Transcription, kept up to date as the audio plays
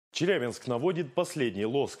Челябинск наводит последний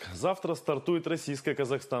лоск. Завтра стартует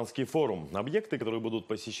Российско-казахстанский форум. Объекты, которые будут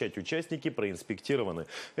посещать участники, проинспектированы.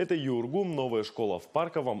 Это ЮУрГУ, новая школа в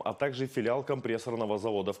Парковом, а также филиал компрессорного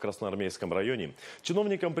завода в Красноармейском районе.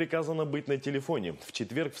 Чиновникам приказано быть на телефоне. В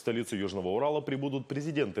четверг в столицу Южного Урала прибудут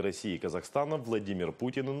президенты России и Казахстана Владимир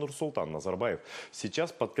Путин и Нурсултан Назарбаев.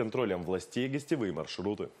 Сейчас под контролем властей гостевые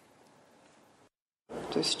маршруты.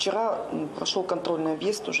 То есть вчера прошел контрольный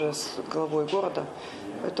объезд уже с главой города,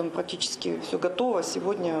 поэтому практически все готово.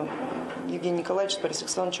 Сегодня Евгений Николаевич с Борисом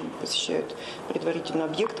Александровичем посещают предварительно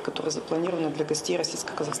объекты, которые запланированы для гостей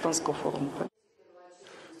Российско-казахстанского форума.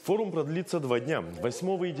 Форум продлится 2 дня.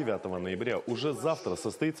 8 и 9 ноября. Уже завтра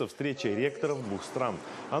состоится встреча ректоров 2 стран.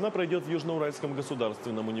 Она пройдет в Южно-Уральском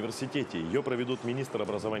государственном университете. Ее проведут министр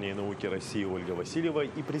образования и науки России Ольга Васильева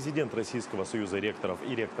и президент Российского союза ректоров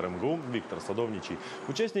и ректор МГУ Виктор Садовничий.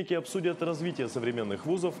 Участники обсудят развитие современных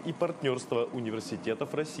вузов и партнерство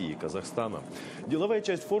университетов России и Казахстана. Деловая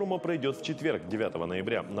часть форума пройдет в четверг, 9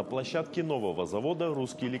 ноября, на площадке нового завода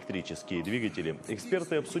 «Русские электрические двигатели».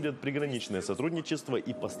 Эксперты обсудят приграничное сотрудничество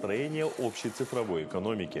и построение общей цифровой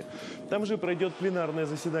экономики. Там же пройдет пленарное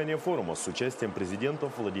заседание форума с участием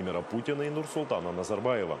президентов Владимира Путина и Нурсултана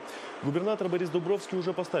Назарбаева. Губернатор Борис Дубровский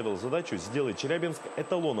уже поставил задачу сделать Челябинск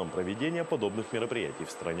эталоном проведения подобных мероприятий в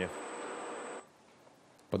стране.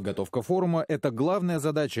 Подготовка форума – это главная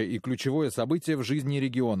задача и ключевое событие в жизни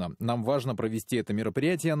региона. Нам важно провести это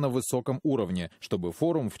мероприятие на высоком уровне, чтобы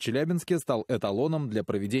форум в Челябинске стал эталоном для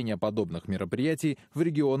проведения подобных мероприятий в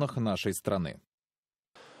регионах нашей страны.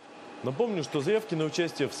 Напомню, что заявки на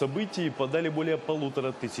участие в событии подали более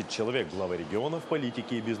 1500 человек, главы регионов,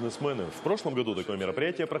 политики и бизнесмены. В прошлом году такое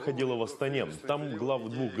мероприятие проходило в Астане. Там главы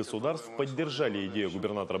 2 государств поддержали идею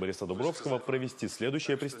губернатора Бориса Дубровского провести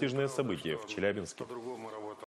следующее престижное событие в Челябинске.